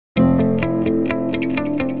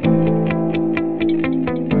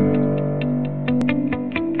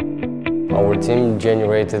Our team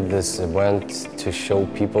generated this event to show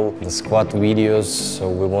people the squat videos, so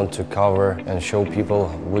we want to cover and show people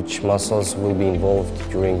which muscles will be involved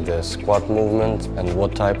during the squat movement and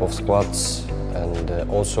what type of squats. And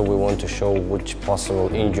also we want to show which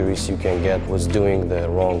possible injuries you can get with doing the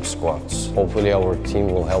wrong squats. Hopefully our team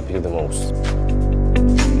will help you the most.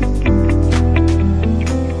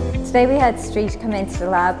 Today we had Streat come into the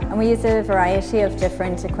lab and we used a variety of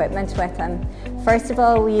different equipment with him. First of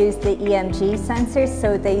all, we used the EMG sensors,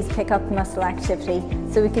 so these pick up muscle activity,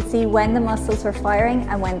 so we could see when the muscles were firing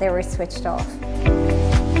and when they were switched off.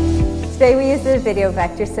 Today we used the video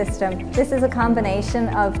vector system. This is a combination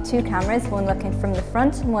of two cameras, one looking from the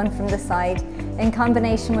front and one from the side, in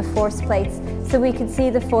combination with force plates, so we could see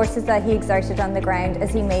the forces that he exerted on the ground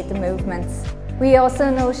as he made the movements. We also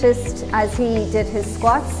noticed as he did his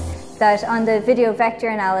squats that on the video vector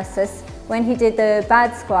analysis, when he did the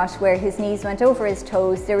bad squat where his knees went over his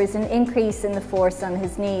toes, there was an increase in the force on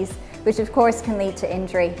his knees, which of course can lead to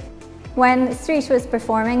injury. When Streat was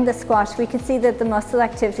performing the squat, we could see that the muscle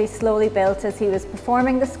activity slowly built as he was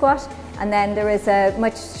performing the squat, and then there was a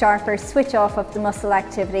much sharper switch off of the muscle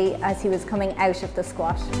activity as he was coming out of the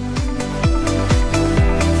squat.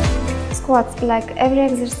 Squats, like every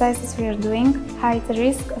exercise we are doing, hide the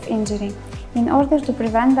risk of injury. In order to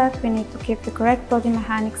prevent that, we need to keep the correct body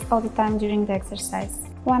mechanics all the time during the exercise.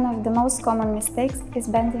 One of the most common mistakes is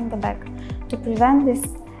bending the back. To prevent this,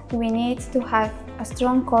 we need to have a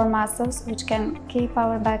strong core muscles which can keep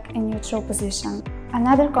our back in neutral position.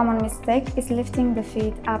 Another common mistake is lifting the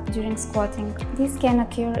feet up during squatting. This can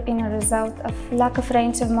occur in a result of lack of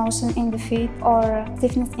range of motion in the feet or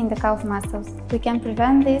stiffness in the calf muscles. We can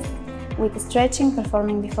prevent this with stretching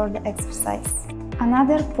performing before the exercise.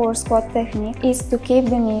 Another poor squat technique is to keep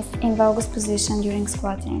the knees in valgus position during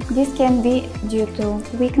squatting. This can be due to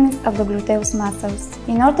weakness of the gluteus muscles.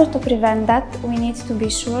 In order to prevent that, we need to be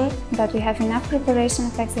sure that we have enough preparation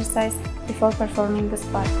of exercise before performing the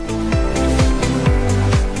squat.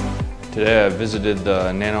 Today I visited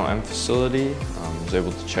the nanoM facility. I was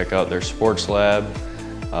able to check out their sports lab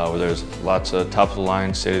where there's lots of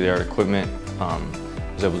top-of-the-line, state-of-the-art equipment. I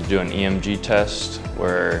was able to do an EMG test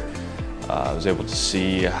where I was able to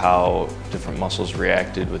see how different muscles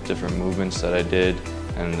reacted with different movements that I did,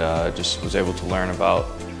 and just was able to learn about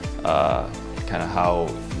kind of how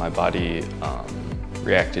my body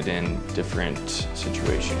reacted in different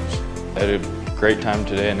situations. I had a great time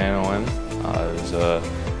today at nanoM. It was a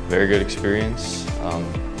very good experience,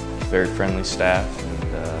 very friendly staff,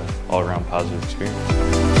 and all-around positive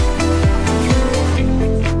experience.